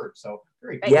so hard. So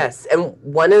very cool. Yes, and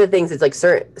one of the things is like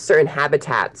certain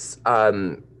habitats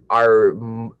are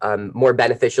more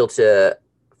beneficial to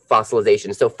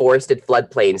fossilization. So forested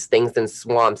floodplains, things in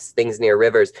swamps, things near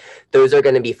rivers, those are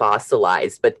going to be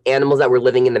fossilized. But animals that were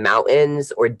living in the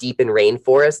mountains or deep in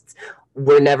rainforests,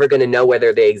 we're never going to know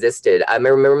whether they existed. I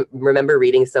remember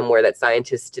reading somewhere that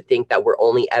scientists think that we're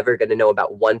only ever going to know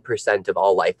about 1% of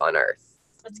all life on Earth.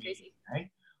 That's crazy. Okay.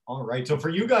 All right. So for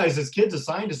you guys as kids, as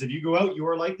scientists, if you go out, you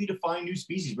are likely to find new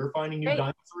species. We're finding new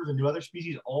dinosaurs and new other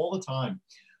species all the time.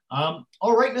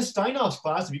 All right, Ms. Steinhoff's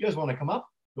class, if you guys want to come up,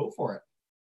 go for it.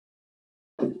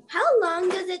 How long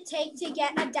does it take to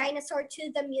get a dinosaur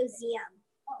to the museum?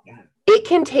 It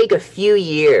can take a few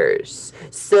years.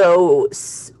 So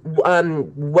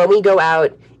when we go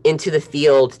out into the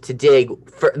field to dig,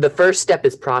 the first step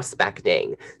is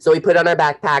prospecting. So we put on our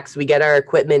backpacks, we get our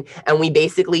equipment, and we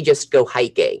basically just go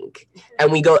hiking.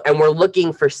 And we're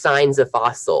looking for signs of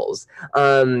fossils.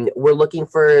 We're looking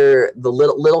for the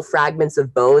little fragments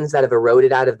of bones that have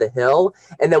eroded out of the hill,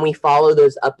 and then we follow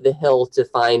those up the hill to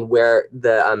find where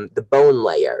the bone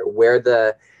layer, where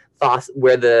the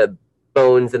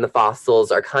bones and the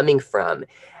fossils are coming from.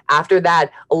 After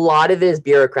that, a lot of it is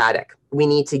bureaucratic. We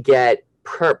need to get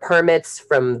permits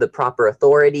from the proper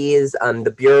authorities.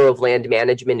 The Bureau of Land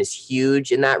Management is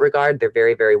huge in that regard. They're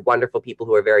very, very wonderful people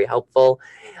who are very helpful.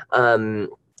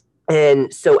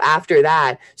 And so after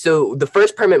that, so the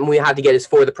first permit we have to get is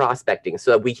for the prospecting,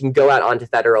 so that we can go out onto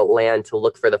federal land to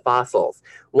look for the fossils.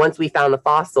 Once we found the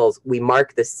fossils, we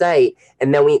mark the site,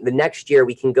 and then the next year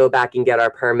we can go back and get our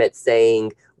permit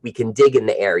saying we can dig in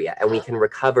the area and we can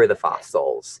recover the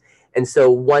fossils. And so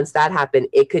once that happened,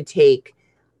 it could take,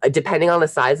 depending on the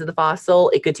size of the fossil,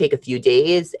 it could take a few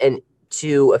days and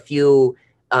to a few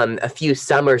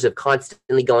summers of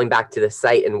constantly going back to the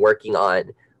site and working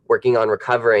on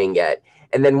recovering it.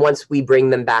 And then once we bring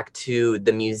them back to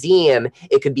the museum,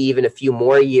 it could be even a few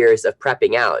more years of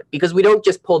prepping out, because we don't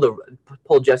just pull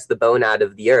just the bone out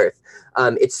of the earth.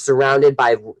 It's surrounded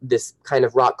by this kind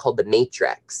of rock called the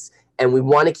matrix. And we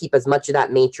want to keep as much of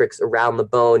that matrix around the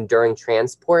bone during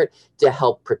transport to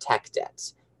help protect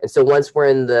it. And so once we're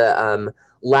in the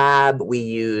lab, we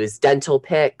use dental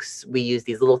picks. We use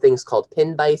these little things called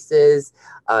pin vices,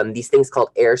 these things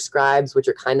called air scribes, which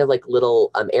are kind of like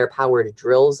little air-powered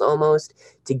drills almost,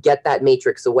 to get that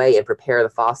matrix away and prepare the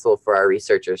fossil for our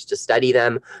researchers to study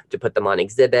them, to put them on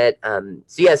exhibit. So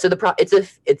yeah, so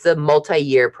it's a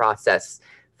multi-year process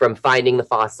from finding the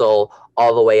fossil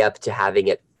all the way up to having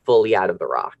it fully out of the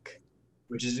rock.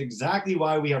 Which is exactly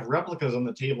why we have replicas on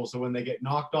the table, so when they get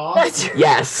knocked off,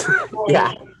 yes,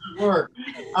 yeah, work.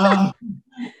 Awesome.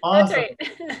 That's right.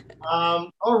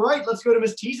 All right, let's go to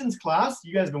Miss Thiessen's class.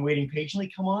 You guys have been waiting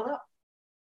patiently. Come on up.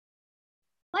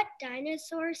 What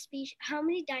dinosaur species? How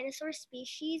many dinosaur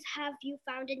species have you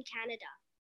found in Canada?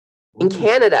 In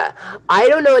Canada, I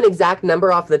don't know an exact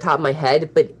number off the top of my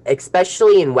head, but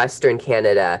especially in Western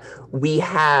Canada, we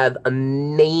have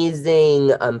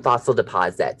amazing fossil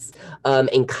deposits. In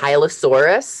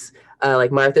Ankylosaurus,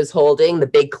 like Martha's holding, the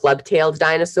big club-tailed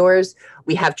dinosaurs,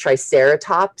 we have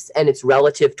Triceratops and its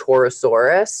relative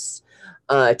Torosaurus,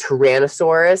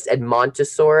 Tyrannosaurus,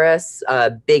 Edmontosaurus,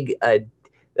 big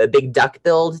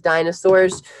duck-billed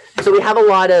dinosaurs. So we have a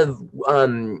lot of,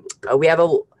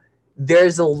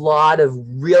 there's a lot of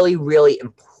really, really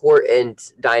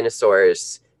important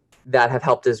dinosaurs that have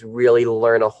helped us really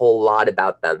learn a whole lot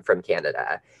about them from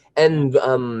Canada. And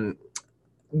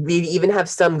we even have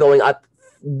some going up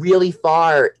really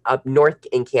far up north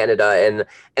in Canada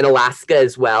and Alaska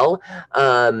as well.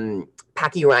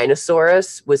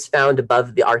 Pachyrhinosaurus was found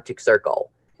above the Arctic Circle.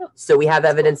 So we have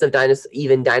evidence of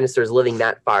even dinosaurs living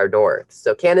that far north.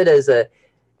 So Canada is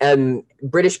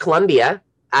British Columbia.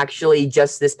 Actually,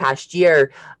 just this past year,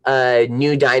 a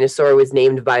new dinosaur was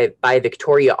named by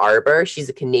Victoria Arbour. She's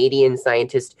a Canadian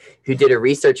scientist who did a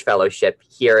research fellowship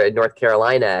here in North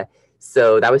Carolina.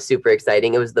 So that was super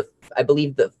exciting. It was I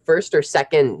believe the first or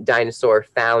second dinosaur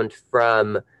found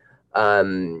from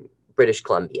British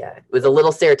Columbia. It was a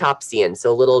little ceratopsian,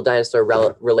 so a little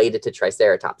dinosaur related to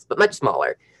Triceratops, but much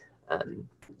smaller.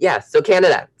 Yeah, so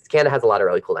Canada has a lot of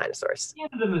really cool dinosaurs.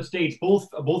 Canada and the States, both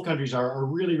countries are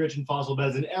really rich in fossil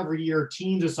beds, and every year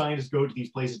teams of scientists go to these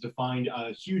places to find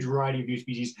a huge variety of new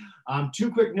species.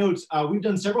 2 quick notes. We've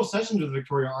done several sessions with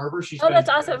Victoria Arbour. That's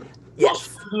awesome.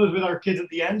 Yes. Those with our kids at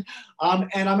the end.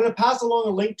 And I'm going to pass along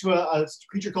a link to a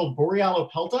creature called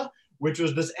Borealopelta, which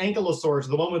was this ankylosaurus,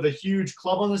 the one with a huge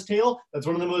club on his tail. That's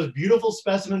one of the most beautiful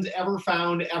specimens ever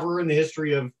found in the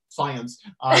history of science.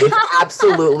 It's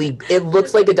absolutely, it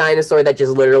looks like a dinosaur that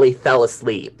just literally fell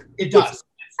asleep. It does. It's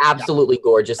absolutely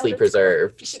gorgeously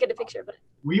preserved. You should get a picture of it.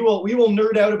 We will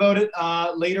nerd out about it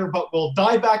later, but we'll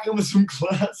dive back in with some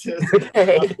classes.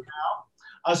 Okay.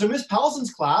 So Miss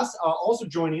Powelson's class also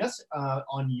joining us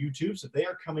on YouTube. So they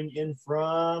are coming in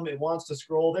from, it wants to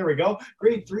scroll, there we go,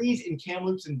 grade 3s in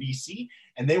Kamloops in BC.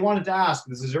 And they wanted to ask,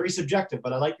 this is very subjective,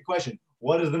 but I like the question,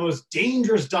 what is the most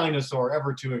dangerous dinosaur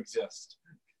ever to exist?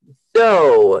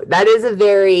 So that is a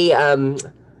very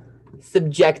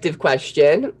subjective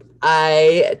question.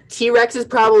 T-Rex is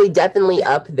probably definitely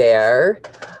up there.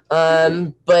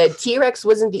 But T-Rex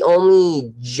wasn't the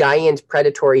only giant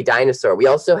predatory dinosaur. We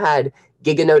also had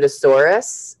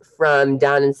Giganotosaurus from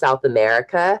down in South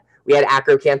America. We had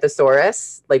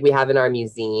Acrocanthosaurus, like we have in our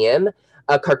museum.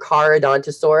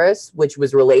 Carcharodontosaurus, which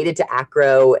was related to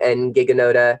Acro and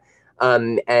Giganota.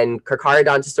 And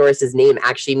Carcharodontosaurus's name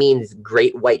actually means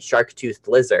great white shark-toothed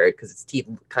lizard because its teeth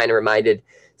kind of reminded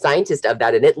scientists of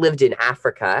that, and it lived in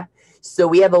Africa. So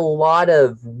we have a lot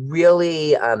of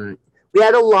really, we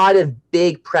had a lot of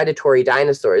big predatory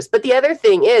dinosaurs. But the other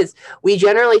thing is, we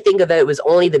generally think of it was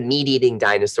only the meat-eating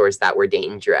dinosaurs that were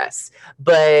dangerous.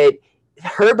 But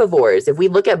herbivores, if we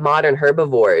look at modern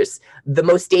herbivores, the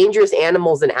most dangerous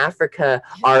animals in Africa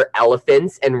are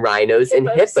elephants and rhinos and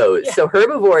hippos. Yeah. So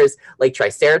herbivores like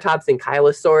Triceratops and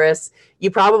Ankylosaurus,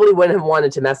 you probably wouldn't have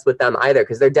wanted to mess with them either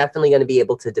because they're definitely going to be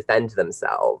able to defend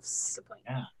themselves.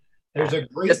 Yeah. There's a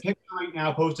great picture right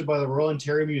now posted by the Royal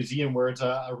Ontario Museum where it's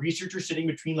a researcher sitting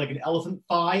between like an elephant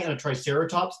thigh and a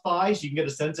Triceratops thigh, so you can get a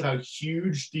sense of how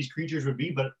huge these creatures would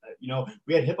be. But, you know,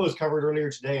 we had hippos covered earlier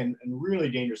today and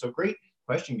really dangerous. So great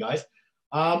question, guys.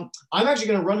 I'm actually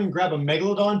going to run and grab a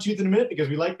megalodon tooth in a minute because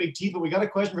we like big teeth, but we got a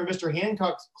question from Mr.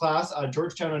 Hancock's class,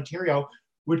 Georgetown, Ontario,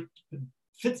 which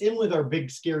fits in with our big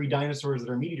scary dinosaurs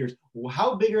that are meat eaters.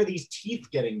 How big are these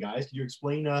teeth getting, guys? Can you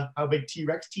explain how big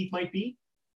T-Rex teeth might be?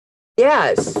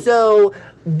 Yeah, so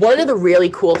one of the really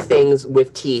cool things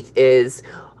with teeth is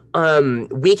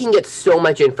we can get so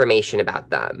much information about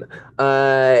them.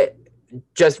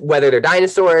 Just whether they're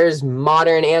dinosaurs,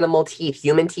 modern animal teeth,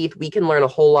 human teeth, we can learn a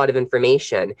whole lot of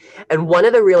information. And one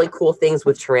of the really cool things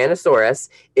with Tyrannosaurus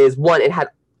is, one, it had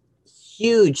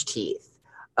huge teeth.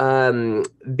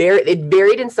 it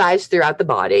varied in size throughout the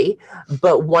body,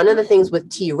 but one of the things with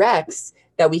T-Rex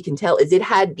that we can tell is it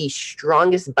had the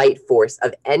strongest bite force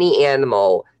of any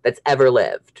animal that's ever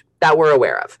lived that we're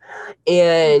aware of.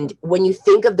 And when you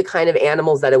think of the kind of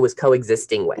animals that it was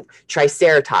coexisting with,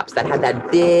 Triceratops that had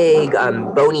that big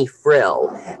bony frill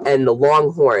and the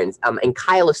long horns, and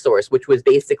Kylosaurus, which was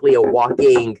basically a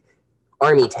walking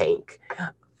army tank.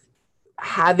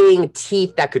 Having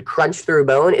teeth that could crunch through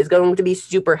bone is going to be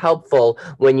super helpful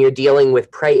when you're dealing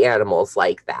with prey animals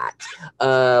like that.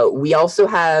 We also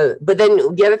have, but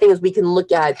then the other thing is we can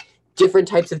look at different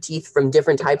types of teeth from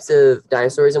different types of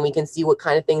dinosaurs, and we can see what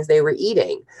kind of things they were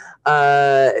eating.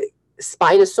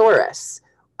 Spinosaurus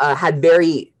had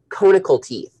very conical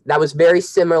teeth. That was very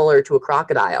similar to a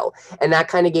crocodile, and that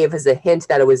kind of gave us a hint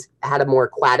that it had a more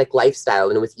aquatic lifestyle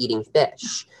and it was eating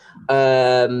fish.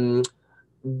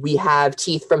 We have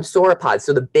teeth from sauropods,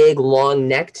 so the big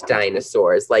long-necked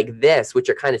dinosaurs like this, which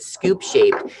are kind of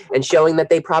scoop-shaped and showing that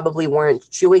they probably weren't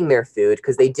chewing their food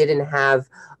because they didn't have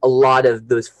a lot of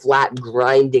those flat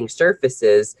grinding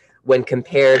surfaces when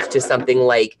compared to something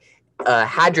like a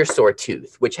hadrosaur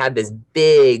tooth, which had this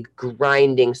big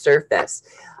grinding surface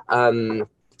to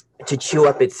chew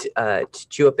up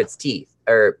its teeth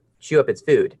or chew up its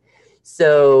food.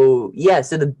 So yeah,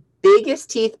 so the biggest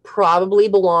teeth probably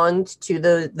belonged to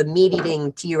the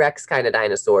meat-eating T-Rex kind of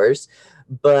dinosaurs,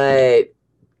 but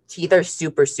teeth are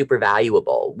super, super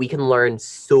valuable. We can learn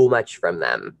so much from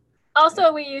them.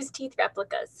 Also, we use teeth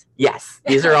replicas. Yes,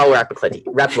 these are all replica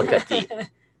teeth.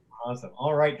 Awesome.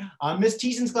 All right. Miss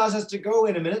Thiessen's class has to go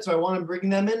in a minute, so I want to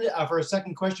bring them in for a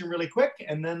second question really quick,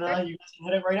 and then you guys can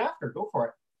hit it right after. Go for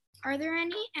it. Are there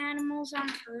any animals on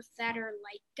Earth that are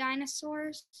like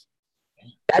dinosaurs?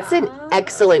 That's an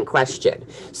excellent question.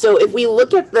 So if we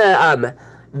look at the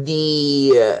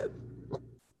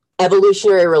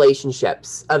evolutionary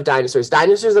relationships of dinosaurs,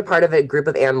 dinosaurs are part of a group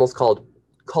of animals called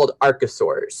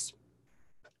archosaurs.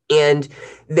 And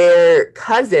they're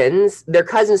cousins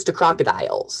to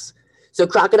crocodiles. So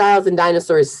crocodiles and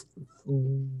dinosaurs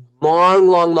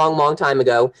long time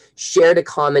ago shared a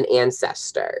common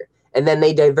ancestor. And then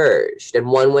they diverged, and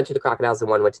one went to the crocodiles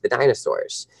and one went to the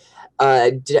dinosaurs.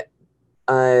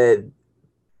 The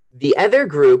other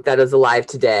group that is alive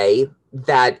today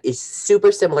that is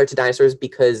super similar to dinosaurs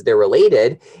because they're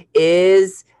related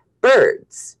is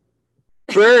birds.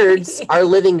 Birds are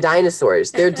living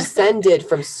dinosaurs. They're descended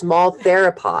from small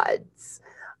theropods.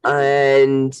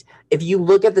 And if you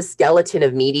look at the skeleton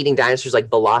of meat-eating dinosaurs like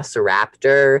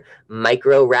Velociraptor,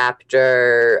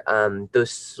 Microraptor,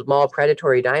 those small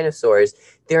predatory dinosaurs,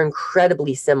 they're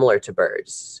incredibly similar to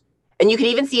birds. And you can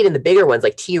even see it in the bigger ones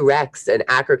like T-Rex and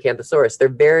Acrocanthosaurus.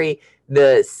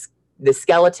 The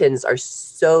skeletons are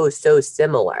so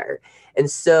similar. And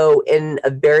so in a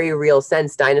very real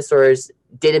sense, dinosaurs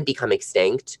didn't become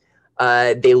extinct.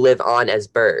 They live on as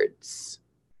birds.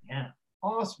 Yeah,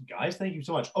 awesome, guys. Thank you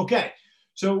so much. Okay,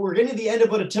 so we're getting to the end of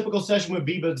what a typical session would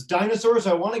be, but it's dinosaurs,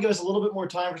 so I want to give us a little bit more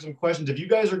time for some questions. If you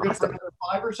guys are good for another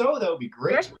 5 or so, that would be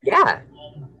great. Yeah.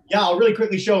 Yeah, I'll really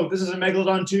quickly show. This is a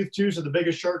megalodon tooth too, so the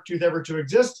biggest shark tooth ever to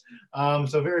exist.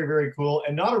 So very, very cool,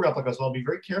 and not a replica, so I'll be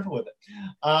very careful with it.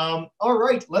 All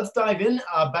right, let's dive in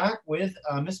back with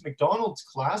Miss McDonald's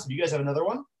class. If you guys have another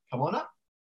one, come on up.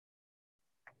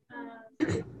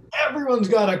 Everyone's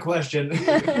got a question.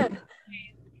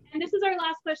 And this is our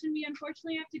last question. We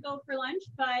unfortunately have to go for lunch,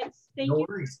 but thank you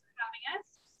for having us.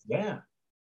 Yeah.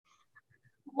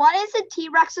 What is a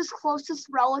T-Rex's closest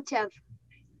relative?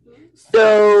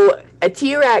 So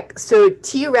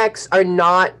T-Rex are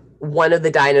not one of the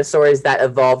dinosaurs that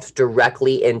evolved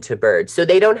directly into birds. So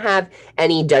they don't have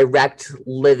any direct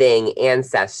living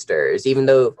ancestors, even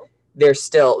though they're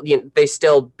still, being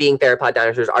theropod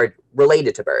dinosaurs are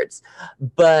related to birds.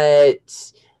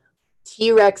 But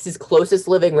T-Rex's closest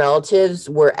living relatives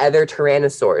were other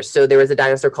tyrannosaurs. So there was a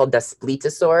dinosaur called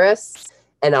Daspletosaurus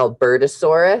and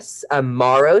Albertosaurus.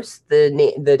 Maros,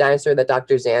 the dinosaur that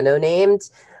Dr. Zano named,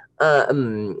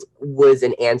 was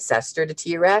an ancestor to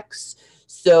T-Rex.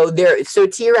 So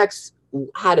T-Rex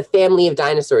had a family of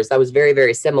dinosaurs that was very,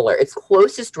 very similar. Its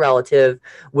closest relative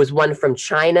was one from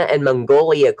China and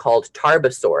Mongolia called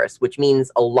Tarbosaurus, which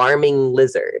means alarming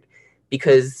lizard,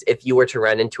 because if you were to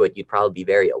run into it, you'd probably be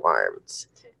very alarmed.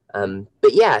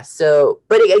 But yeah,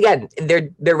 but again,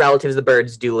 their relatives, the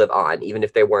birds, do live on, even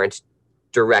if they weren't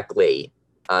directly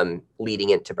leading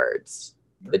into birds,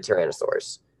 the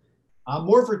tyrannosaurs.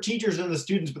 More for teachers than the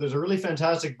students, but there's a really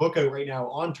fantastic book out right now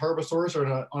on Tarbosaurus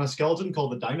or on a skeleton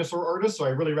called The Dinosaur Artist. So I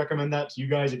really recommend that to you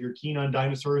guys if you're keen on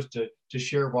dinosaurs to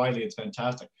share widely. It's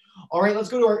fantastic. All right, let's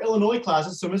go to our Illinois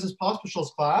classes. So Mrs.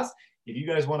 Pospischal's class if you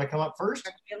guys want to come up first.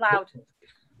 Be loud.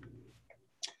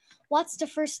 What's the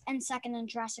first and second in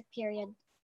Jurassic period?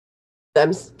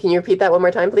 Can you repeat that one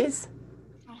more time, please?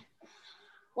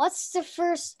 What's the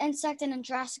first insect in the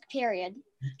Jurassic period?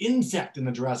 Insect in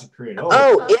the Jurassic period.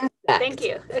 Insect. Thank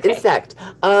you. Okay. Insect.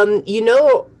 You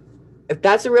know,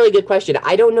 that's a really good question.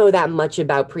 I don't know that much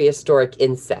about prehistoric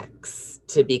insects,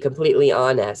 to be completely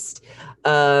honest.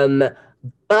 But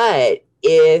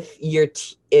if you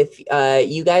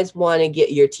guys want to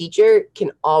get your teacher,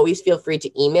 can always feel free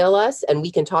to email us, and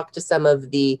we can talk to some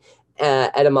of the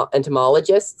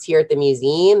entomologists here at the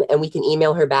museum, and we can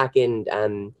email her back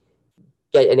and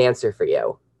get an answer for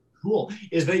you. Cool.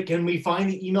 Can we find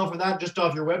the email for that just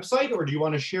off your website, or do you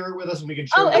want to share it with us and we can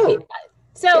share it with you?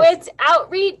 So it's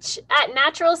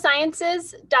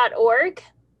outreach@naturalsciences.org.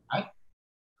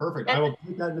 Perfect. I will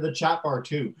put that into the chat bar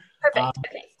too. Perfect.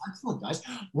 Okay. Excellent, guys.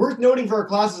 Worth noting for our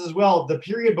classes as well, the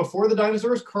period before the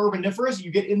dinosaurs, Carboniferous, you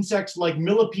get insects like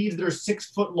millipedes that are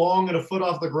 6 foot long and a foot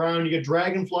off the ground. You get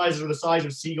dragonflies that are the size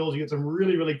of seagulls. You get some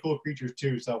really, really cool creatures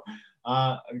too. So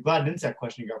I'm glad an insect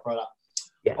question you got brought up.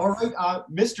 Yes. All right,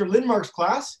 Mr. Lindmark's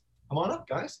class, come on up,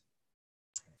 guys.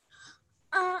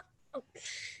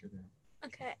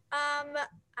 Okay.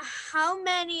 How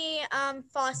many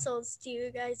fossils do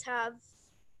you guys have?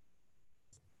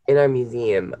 In our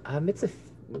museum, I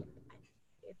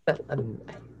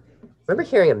remember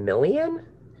hearing 1 million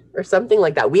or something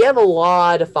like that. We have a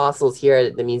lot of fossils here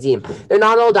at the museum. They're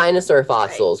not all dinosaur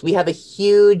fossils. We have a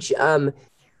huge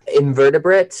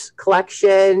invertebrate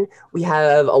collection. We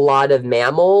have a lot of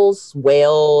mammals,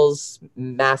 whales,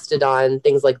 mastodon,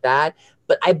 things like that.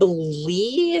 But I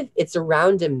believe it's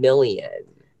around 1 million.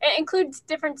 It includes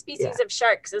different species of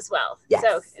sharks as well. Yes.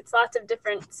 So it's lots of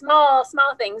different small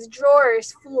things,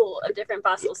 drawers full of different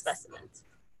fossil specimens.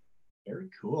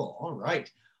 Very cool. All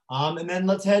right. And then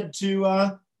let's head to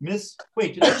Mr.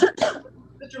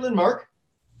 Lindmark.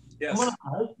 Yes. Come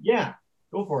on. Yeah,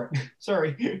 go for it.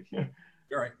 Sorry. All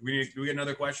right. Do we get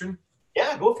another question?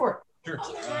 Yeah, go for it. Sure.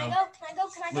 Can I go?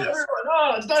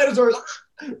 Oh, it's dinosaurs.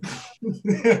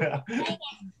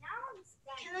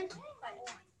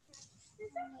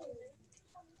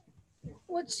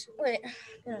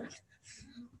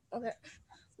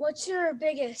 What's your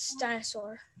biggest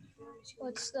dinosaur?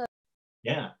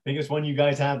 Biggest one you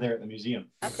guys have there at the museum.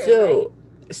 So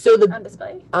the on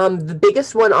display. The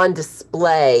biggest one on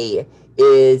display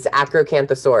is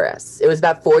Acrocanthosaurus. It was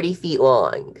about 40 feet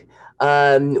long.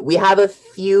 We have a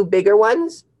few bigger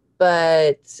ones,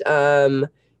 but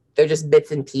they're just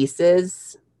bits and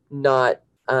pieces. Not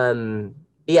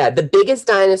the biggest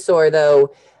dinosaur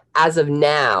though, as of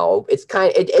now,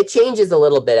 it changes a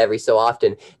little bit every so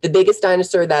often. The biggest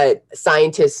dinosaur that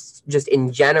scientists just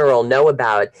in general know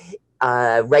about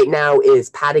right now is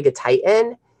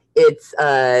Patagotitan. It's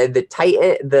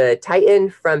the Titan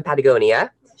from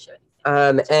Patagonia.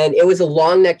 And it was a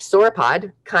long-necked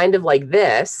sauropod, kind of like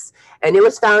this. And it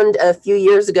was found a few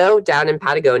years ago down in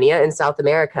Patagonia in South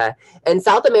America. And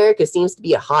South America seems to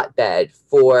be a hotbed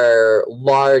for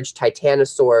large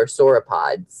titanosaur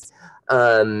sauropods.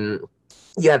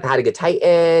 You have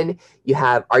Patagotitan, you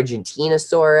have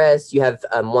Argentinosaurus, you have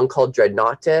one called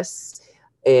Dreadnoughtus,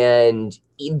 and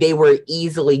they were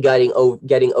easily getting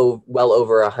well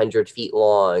over 100 feet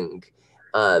long.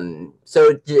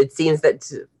 So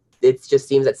it just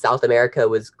seems that South America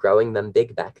was growing them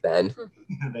big back then.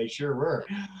 They sure were.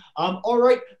 All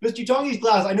right, Mr. Tongi's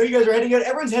class, I know you guys are heading out.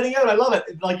 Everyone's heading out. I love it.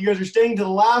 Like you guys are staying to the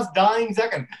last dying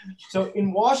second. So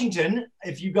in Washington,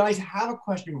 if you guys have a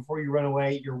question before you run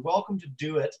away, you're welcome to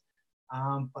do it.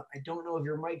 But I don't know if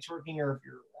your mic's working or if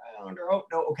you're around or, oh,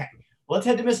 no, okay. Let's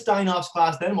head to Miss Steinhoff's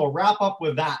class then. We'll wrap up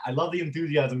with that. I love the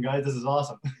enthusiasm, guys. This is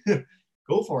awesome.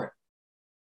 Go for it.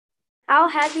 How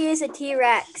heavy is a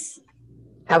T-Rex?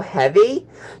 How heavy?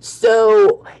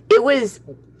 So it was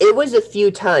a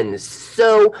few tons.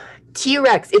 So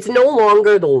T-Rex, it's no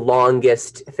longer the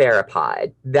longest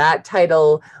theropod. That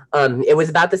title, it was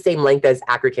about the same length as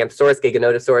Acrocanthosaurus,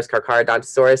 Giganotosaurus,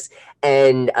 Carcharodontosaurus,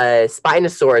 and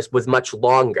Spinosaurus was much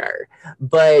longer.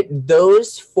 But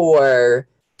those four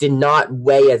did not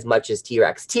weigh as much as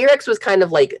T-Rex. T-Rex was kind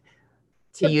of like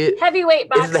heavyweight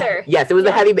boxer. Yes, it was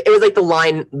the heavy. It was like the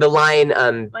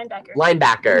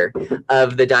linebacker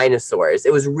of the dinosaurs.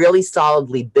 It was really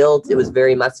solidly built. It was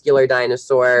very muscular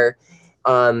dinosaur,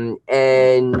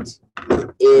 and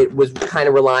it was kind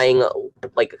of relying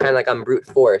like on brute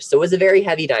force. So it was a very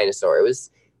heavy dinosaur. It was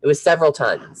several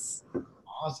tons.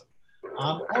 Awesome.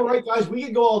 All right, guys, we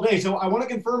could go all day. So I want to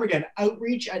confirm again.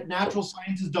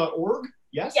 Outreach@naturalsciences.org.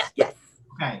 Yes. Yeah. Yes.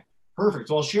 Okay. Perfect.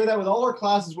 So I'll share that with all our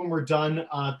classes when we're done.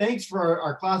 Thanks for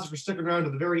our classes for sticking around to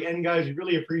the very end, guys. We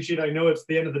really appreciate it. I know it's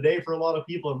the end of the day for a lot of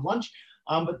people and lunch,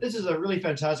 but this is a really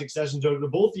fantastic session. So to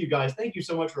both of you guys, thank you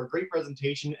so much for a great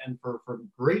presentation and for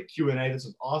great Q&A. This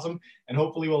is awesome. And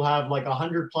hopefully we'll have like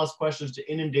 100+ questions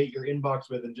to inundate your inbox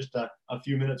with in just a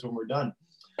few minutes when we're done.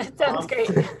 Sounds great.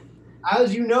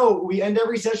 As you know, we end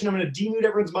every session. I'm going to demute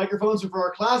everyone's microphones. So for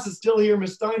our classes still here,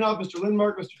 Ms. Steinhoff, Mr.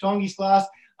 Lindmark, Mr. Tongi's class,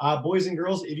 boys and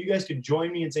girls, if you guys could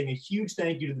join me in saying a huge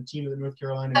thank you to the team at the North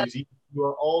Carolina Museum. You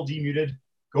are all demuted.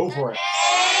 Go for it.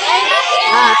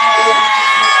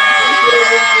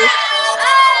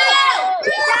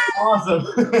 Awesome.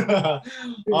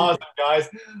 Awesome, guys.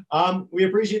 We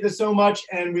appreciate this so much,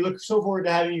 and we look so forward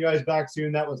to having you guys back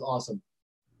soon. That was awesome.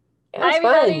 It was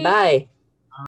fun. Bye.